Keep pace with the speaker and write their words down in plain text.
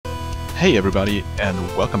Hey everybody, and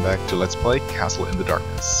welcome back to Let's Play Castle in the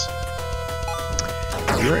Darkness.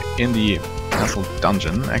 We're in the castle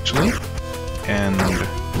dungeon, actually, and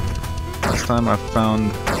last time I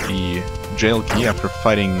found the jail key after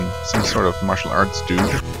fighting some sort of martial arts dude,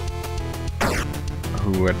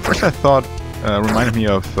 who at first I thought reminded me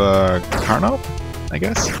of Karnov, I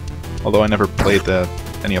guess, although I never played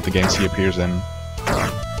any of the games he appears in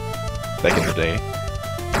back in the day.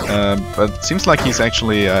 But it seems like he's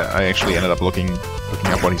actually, I actually ended up looking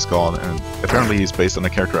up what he's called, and apparently he's based on a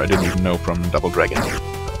character I didn't even know from Double Dragon.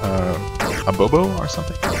 A Bobo or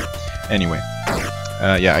something? Anyway.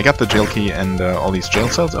 Yeah, I got the jail key and all these jail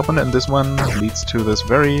cells open, and this one leads to this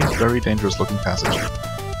very, very dangerous looking passage.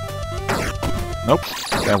 Nope,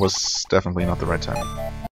 that was definitely not the right time.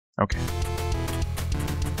 Okay.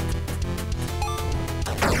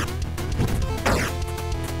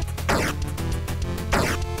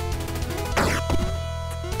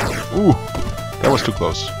 Ooh, that was too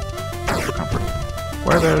close for comfort.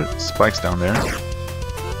 Why are there spikes down there?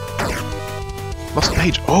 Lost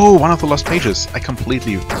page! Oh, one of the lost pages! I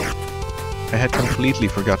had completely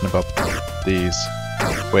forgotten about these.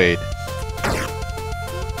 Wait.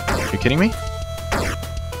 Are you kidding me?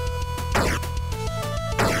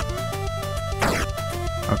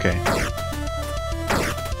 Okay.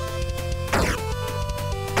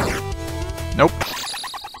 Nope.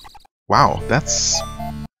 Wow, that's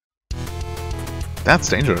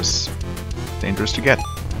dangerous. Dangerous to get.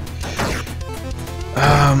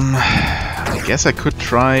 I guess I could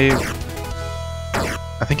try...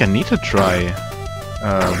 I think I need to try...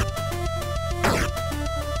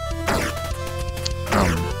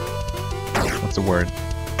 what's the word?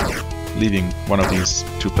 Leaving one of these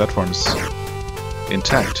two platforms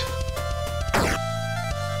intact.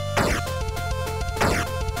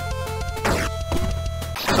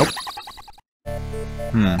 Nope.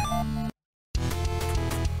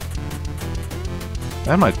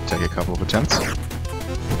 That might take a couple of attempts.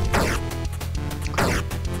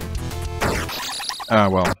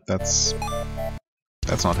 Well, that's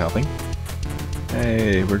not helping.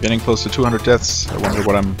 Hey, we're getting close to 200 deaths. I wonder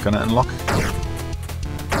what I'm gonna unlock.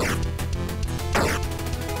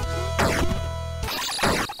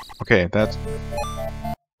 Okay, that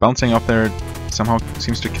bouncing off there somehow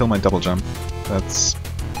seems to kill my double jump. That's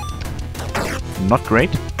not great.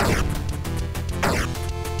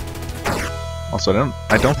 Also,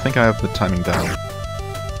 I don't think I have the timing down.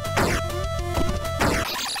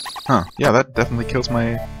 Huh, yeah, that definitely kills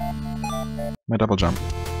my double jump.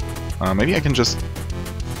 Maybe I can just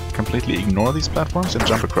completely ignore these platforms and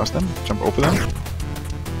jump across them? Jump over them?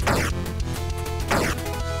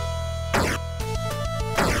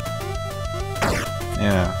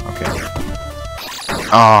 Yeah, okay.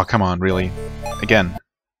 Oh, come on, really? Again.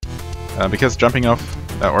 Because jumping off,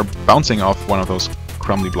 or bouncing off one of those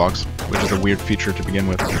crumbly blocks, which is a weird feature to begin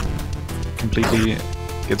with, completely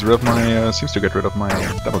gets rid of my, seems to get rid of my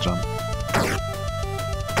double jump.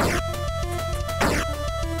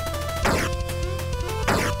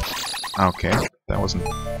 Okay, that wasn't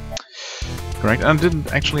correct. I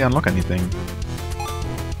didn't actually unlock anything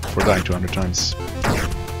for dying 200 times.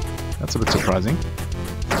 That's a bit surprising.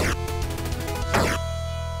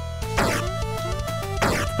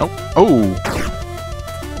 Nope. Oh!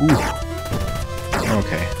 Ooh.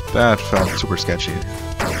 Okay, that felt super sketchy.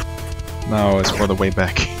 Now it's for the way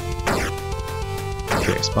back.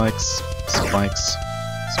 Okay, spikes, spikes,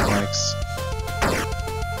 spikes.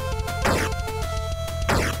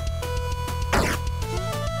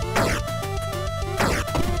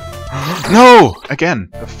 No! Again!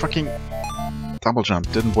 The fucking double jump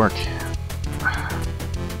didn't work.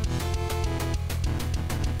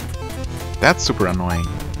 That's super annoying.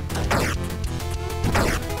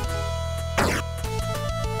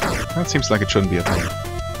 That seems like it shouldn't be a thing.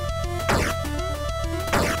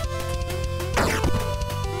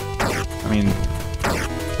 I mean,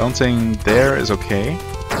 bouncing there is okay.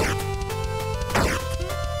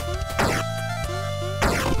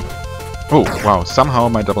 Oh, wow, somehow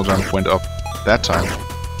my double jump went up that time.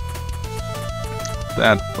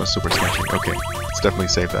 That was super sketchy. Okay, let's definitely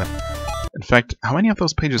save that. In fact, how many of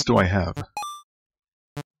those pages do I have?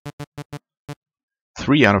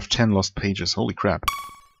 3 out of 10 lost pages, holy crap.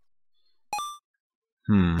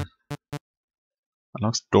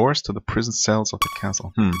 Unlocks doors to the prison cells of the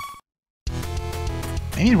castle.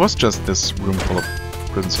 Maybe it was just this room full of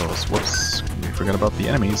prison cells. Whoops, we forgot about the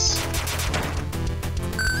enemies.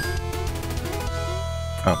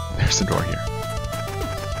 Oh, there's a door here.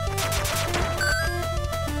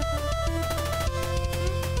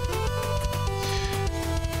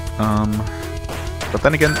 But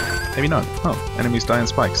then again, Maybe not. Oh, enemies die in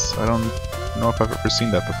spikes. I don't know if I've ever seen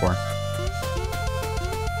that before.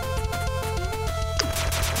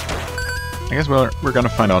 I guess we're gonna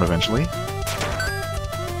find out eventually.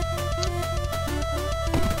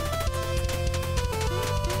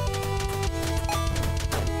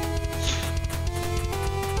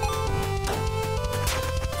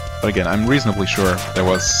 But again, I'm reasonably sure there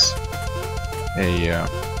was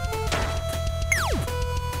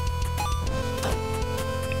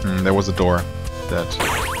a door that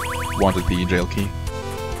wanted the jail key.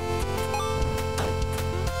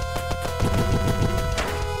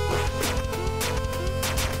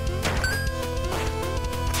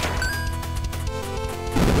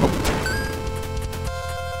 Oh.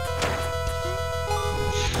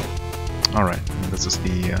 Alright, this is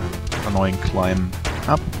the annoying climb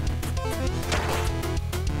up.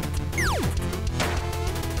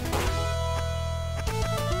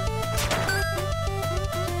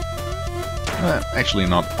 Actually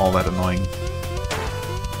not all that annoying.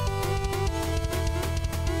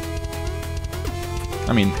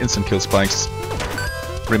 I mean, instant kill spikes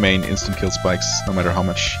remain instant kill spikes no matter how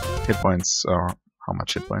much hit points, or how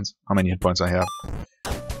many hit points I have.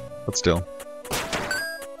 But still.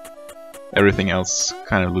 Everything else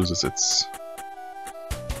kind of loses its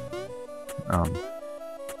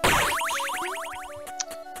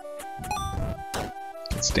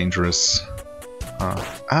dangerous.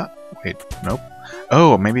 Wait, nope.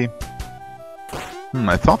 Oh, maybe.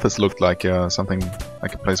 I thought this looked like something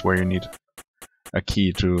like a place where you need a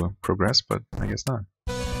key to progress, but I guess not.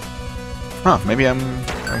 Huh? Maybe I'm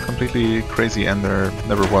completely crazy, and there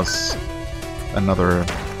never was another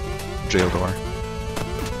jail door.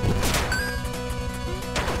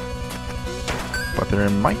 But there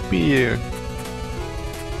might be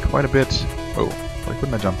quite a bit. Oh, why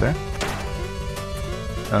couldn't I jump there?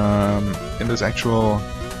 In this actual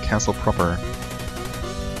castle proper.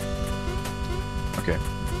 Okay,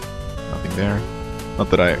 nothing there. Not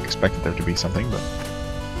that I expected there to be something, but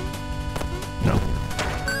no.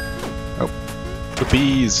 Oh, the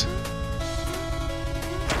bees!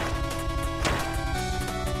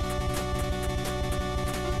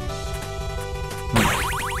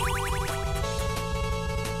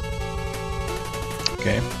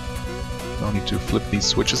 Okay, so I'll need to flip these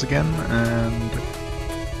switches again, and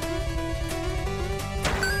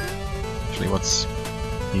actually, what's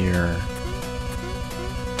here?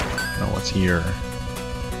 No, what's here?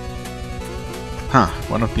 Huh,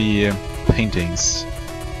 one of the paintings.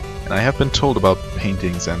 And I have been told about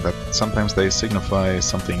paintings, and that sometimes they signify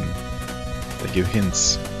something. They give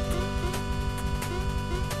hints.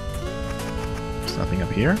 There's nothing up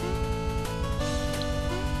here.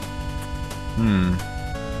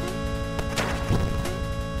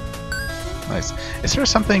 Nice. Is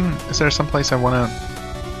there some place I wanna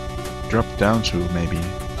drop down to, maybe,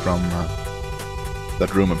 from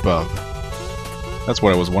that room above? That's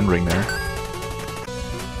what I was wondering there.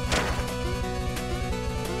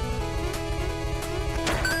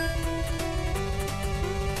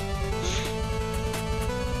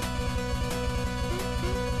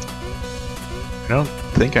 I don't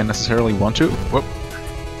think I necessarily want to. Whoop.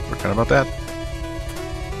 Forgot about that.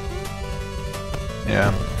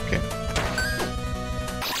 Yeah, okay.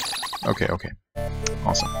 Okay.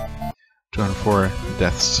 Awesome. 204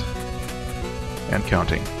 deaths. And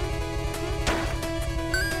counting.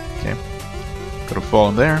 Okay. Could have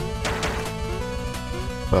fallen there.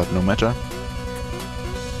 But no matter.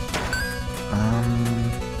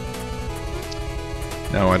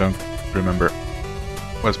 No, I don't remember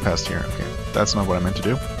what's past here. Okay, that's not what I meant to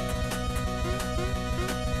do.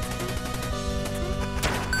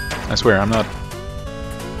 I swear, I'm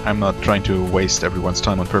not trying to waste everyone's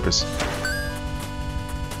time on purpose.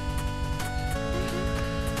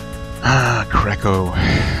 Ah, Krakow.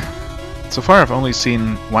 So far I've only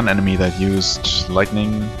seen one enemy that used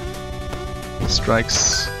lightning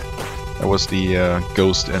strikes. That was the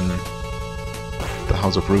ghost in the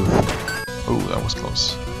House of Ruth. Oh, that was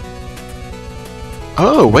close.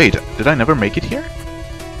 Oh, wait, did I never make it here?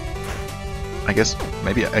 I guess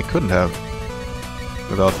maybe I couldn't have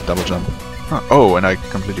without the double jump. Huh. Oh, and I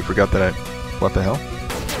completely forgot that what the hell?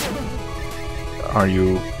 Are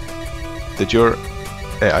you... Did your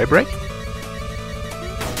AI break?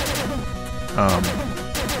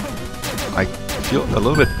 I feel a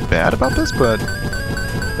little bit bad about this, but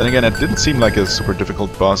then again, it didn't seem like a super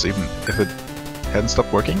difficult boss, even if it hadn't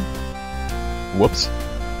stopped working. Whoops.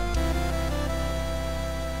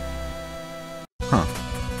 Huh.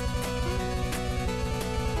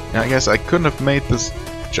 Yeah, I guess I couldn't have made this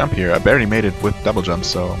jump here. I barely made it with double jump,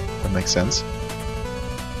 so that makes sense.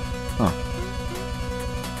 Huh.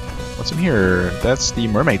 What's in here? That's the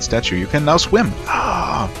mermaid statue. You can now swim.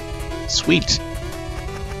 Ah, sweet.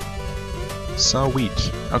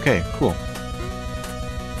 Sweet. Okay, cool.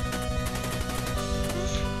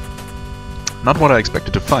 Not what I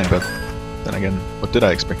expected to find, but then again, what did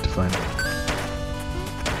I expect to find?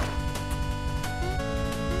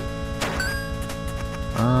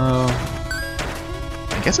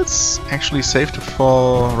 I guess it's actually safe to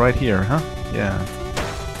fall right here, huh? Yeah.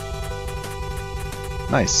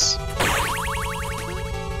 Nice.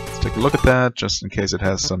 Let's take a look at that, just in case it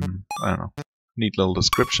has some, I don't know, neat little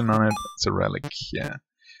description on it. It's a relic, yeah.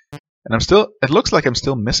 And it looks like I'm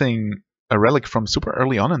still missing a relic from super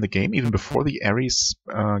early on in the game, even before the Ares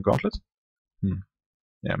gauntlet.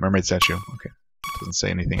 Yeah, mermaid statue, okay. Doesn't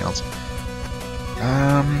say anything else.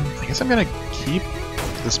 I guess I'm gonna keep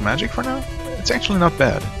this magic for now. It's actually not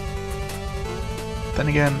bad. Then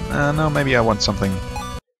again, no, maybe I want something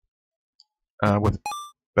with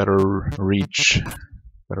better reach,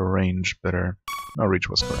 better range, better... No, reach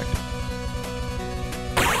was correct.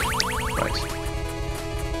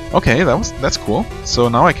 Right. Okay, that's cool. So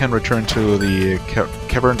now I can return to the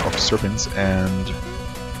Cavern of Serpents and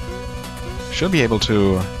should be able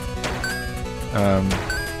to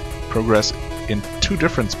progress in 2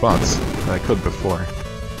 different spots that I could before.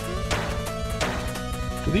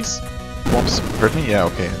 Do these mobs hurt me? Yeah,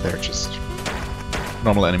 okay, they're just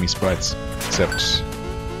normal enemy sprites, except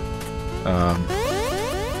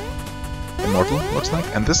immortal, looks like.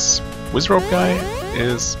 And this Wizrobe guy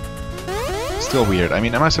is still weird. I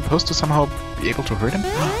mean, am I supposed to somehow be able to hurt him?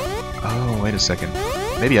 Oh, wait a second.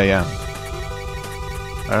 Maybe I am.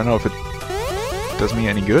 I don't know if it does me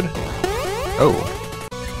any good. Oh.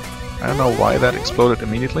 I don't know why that exploded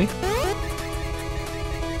immediately.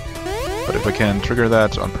 But if I can trigger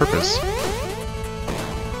that on purpose...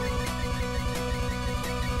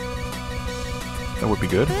 that would be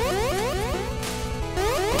good.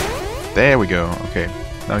 There we go, okay.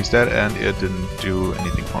 Now he's dead and it didn't do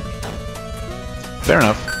anything for me. Fair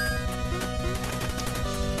enough.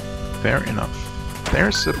 Fair enough.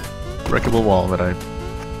 There's a breakable wall that I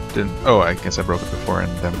didn't... Oh, I guess I broke it before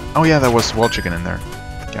and then... Oh yeah, there was wall chicken in there.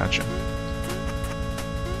 Gotcha.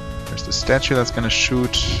 There's the statue that's gonna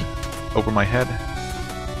shoot over my head.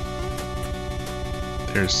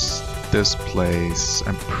 There's this place.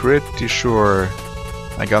 I'm pretty sure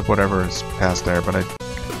I got whatever is past there, but if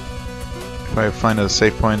I find a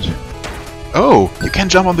save point... Oh! You can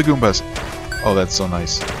jump on the Goombas! Oh, that's so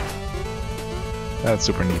nice. That's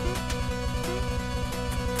super neat.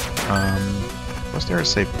 Was there a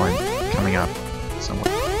save point coming up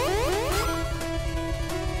somewhere?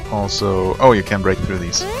 Also... Oh, you can break through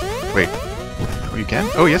these. Wait. Oh, you can?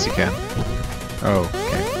 Oh, yes you can. Oh,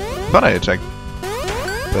 okay. Thought I had checked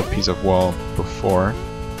that piece of wall before.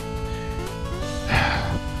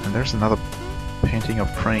 And there's another painting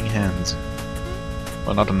of praying hands.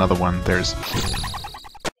 Well, not another one. There's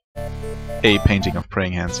a painting of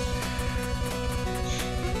praying hands.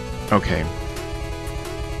 Okay.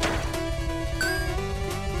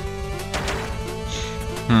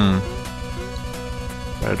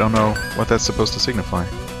 But I don't know what that's supposed to signify.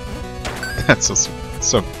 That's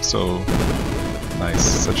so nice.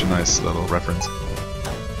 Such a nice little reference.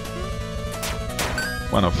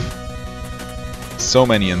 One of so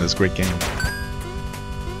many in this great game.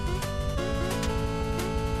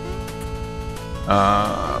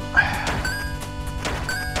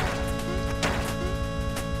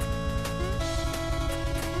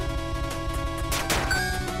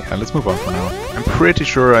 Yeah, let's move on for now. I'm pretty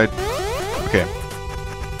sure I... Okay.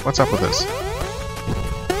 What's up with this?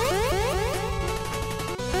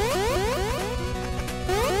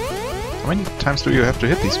 How many times do you have to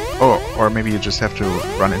hit these? Oh, or maybe you just have to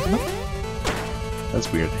run into them?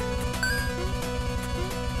 That's weird.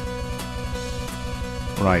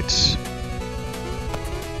 Right.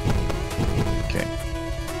 Okay.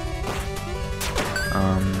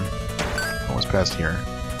 What was past here?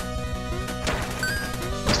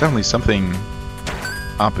 There's definitely something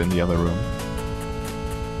up in the other room.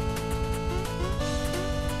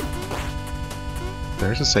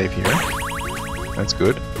 There's a save here. That's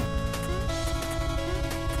good.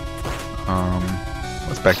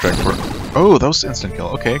 Let's backtrack for... Oh, that was instant kill.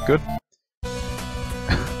 Okay, good.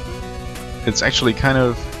 It's actually kind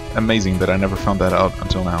of amazing that I never found that out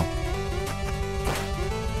until now.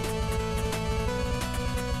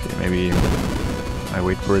 Okay, maybe I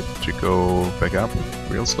wait for it to go back up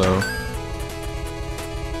real slow.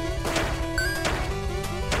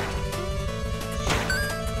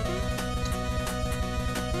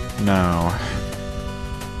 Now...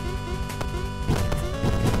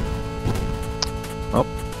 Oh,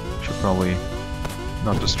 should probably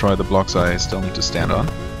not destroy the blocks I still need to stand on.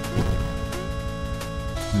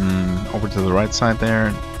 Over to the right side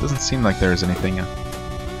there. Doesn't seem like there's anything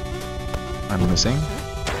I'm missing.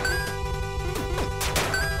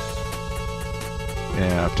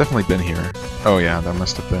 Yeah, I've definitely been here. Oh yeah, that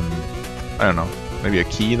must have been, I don't know, maybe a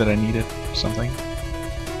key that I needed or something.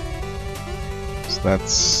 So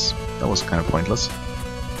that was kind of pointless.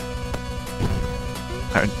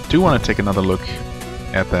 I do want to take another look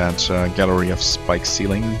at that gallery of spike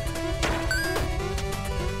ceiling.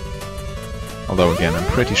 Although again, I'm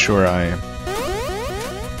pretty sure I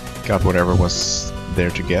got whatever was there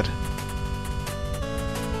to get.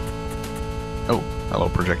 Oh, hello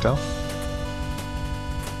projectile.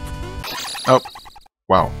 Oh,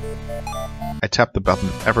 wow. I tapped the button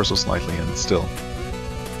ever so slightly and still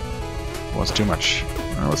was too much.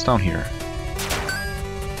 Well, it's down here.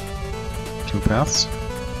 2 paths.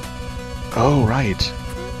 Oh, right.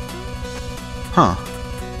 Huh.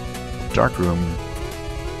 Dark room.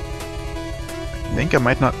 I think I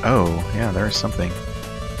might not... Oh, yeah, there's something.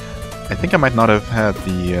 I think I might not have had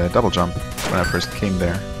the double jump when I first came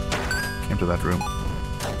there. Came to that room.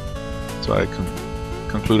 So I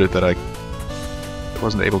concluded that I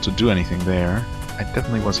wasn't able to do anything there. I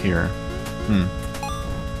definitely was here.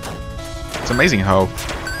 It's amazing how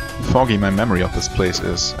foggy my memory of this place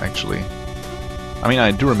is, actually. I mean,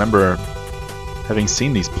 I do remember having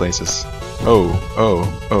seen these places. Oh,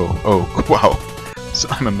 wow. So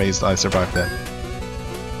I'm amazed I survived that.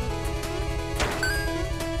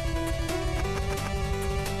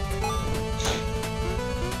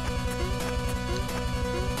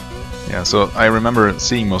 Yeah, so I remember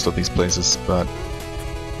seeing most of these places, but...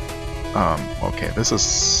 okay, this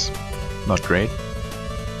is not great.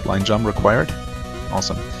 Blind jump required.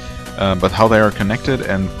 Awesome. But how they are connected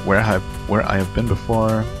and where I have been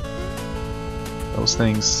before, those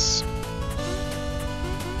things...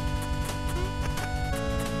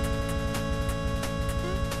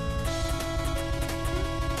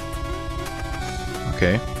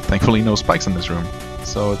 Okay, thankfully no spikes in this room,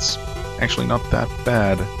 so it's actually not that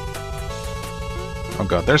bad. Oh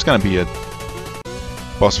god, there's gonna be a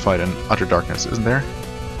boss fight in utter darkness, isn't there?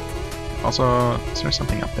 Also, is there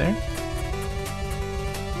something up there?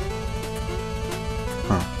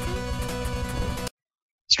 Huh.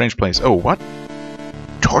 Strange place. Oh, what?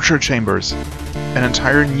 Torture chambers! An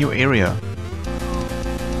entire new area.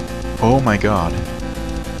 Oh my god.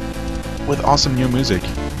 With awesome new music.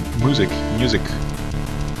 Music.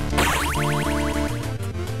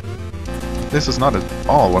 This is not at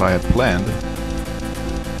all what I had planned.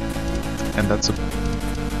 And that's a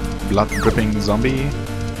blood-dripping zombie.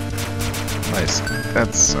 Nice.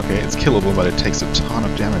 That's... okay, it's killable, but it takes a ton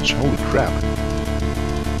of damage. Holy crap.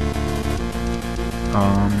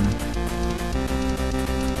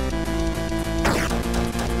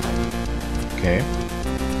 Okay.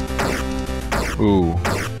 Ooh.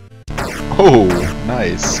 Oh,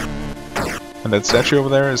 nice. And that statue over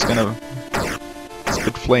there is gonna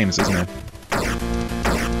spit flames, isn't it?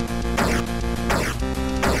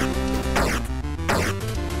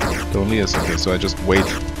 Totally is. Okay, so I just wait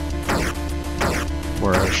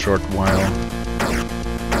for a short while.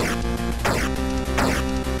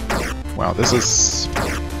 Wow, this is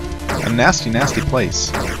a nasty, nasty place.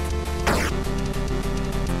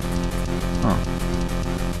 Huh.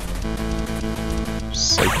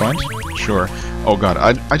 Save point? Sure. Oh god,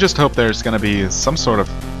 I just hope there's gonna be some sort of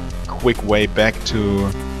quick way back to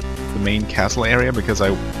the main castle area, because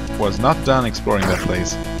I was not done exploring that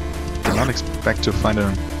place. Did not expect to find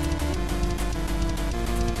a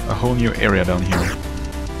whole new area down here.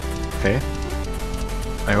 Okay.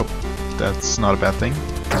 I hope that's not a bad thing.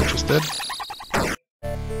 I just did.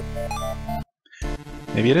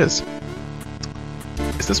 Maybe it is.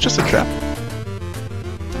 Is this just a trap?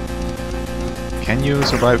 Can you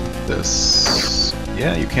survive this?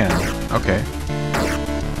 Yeah, you can. Okay.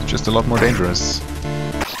 It's just a lot more dangerous.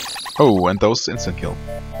 Oh, and those instant kill.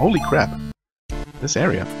 Holy crap. This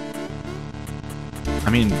area. I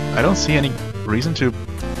mean, I don't see any reason to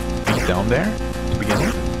be down there to begin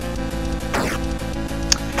with.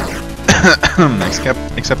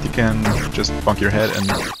 Except you can just bonk your head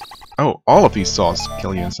and... Oh, all of these saws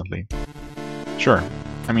kill you instantly. Sure.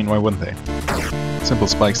 I mean, why wouldn't they? Simple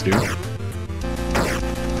spikes do.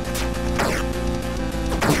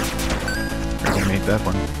 Really made that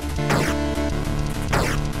one.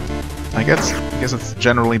 I guess it's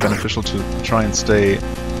generally beneficial to try and stay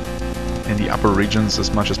in the upper regions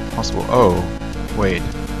as much as possible. Oh, wait.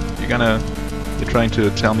 You're trying to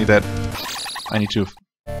tell me that I need to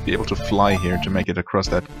be able to fly here to make it across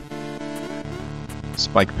that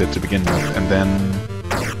spike pit to begin with, and then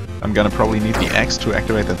I'm gonna probably need the X to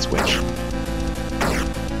activate that switch.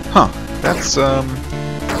 Huh, that's I'm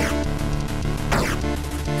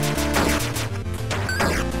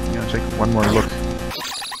gonna take one more look.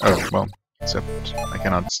 Oh, well, except I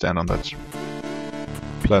cannot stand on that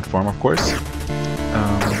platform, of course,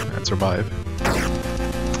 and survive.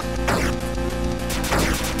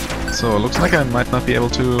 So it looks like I might not be able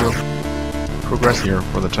to progress here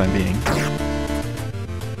for the time being.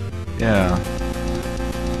 Yeah.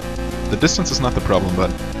 The distance is not the problem,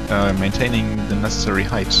 but maintaining the necessary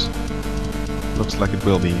height looks like it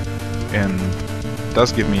will be. And it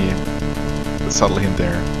does give me the subtle hint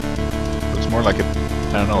there. Looks more like a,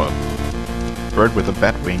 I don't know, a bird with a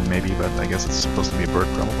bat wing maybe, but I guess it's supposed to be a bird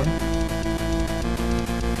probably.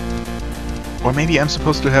 Or maybe I'm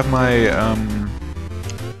supposed to have my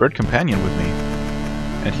bird companion with me,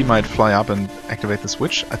 and he might fly up and activate the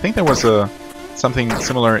switch. I think there was something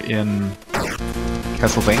similar in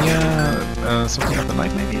Castlevania, something of the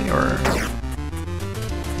night maybe, or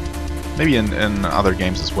maybe in other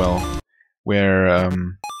games as well, where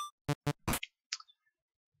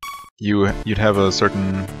you'd have a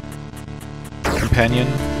certain companion,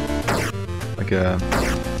 like a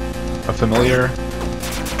familiar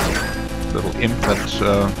little imp that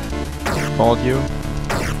followed you,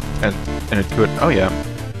 and it could, oh yeah,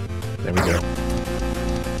 there we go,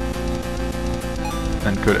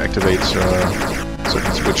 and could activate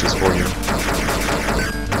certain switches for you.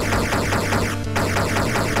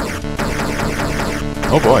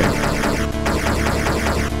 Oh boy.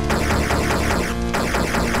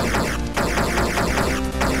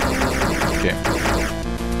 Okay.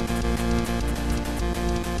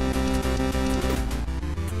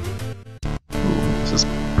 Ooh, this is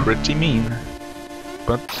pretty mean.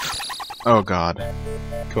 But, oh god.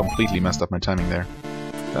 Completely messed up my timing there.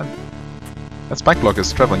 That spike block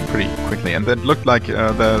is traveling pretty quickly, and it looked like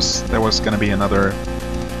there was gonna be another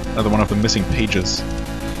one of the missing pages.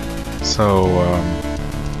 So,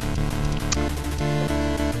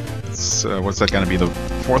 what's that gonna be? The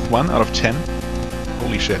fourth one out of 10?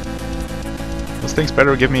 Holy shit. Those things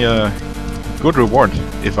better give me a good reward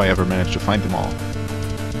if I ever manage to find them all.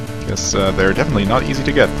 Because they're definitely not easy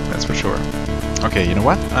to get, that's for sure. Okay, you know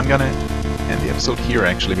what? I'm gonna end the episode here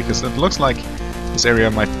actually, because it looks like this area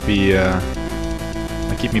might be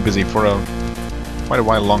might keep me busy for quite a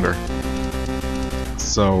while longer.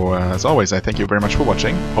 So, as always, I thank you very much for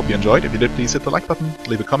watching. Hope you enjoyed. If you did, please hit the like button,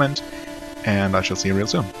 leave a comment, and I shall see you real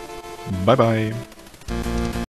soon. Bye bye!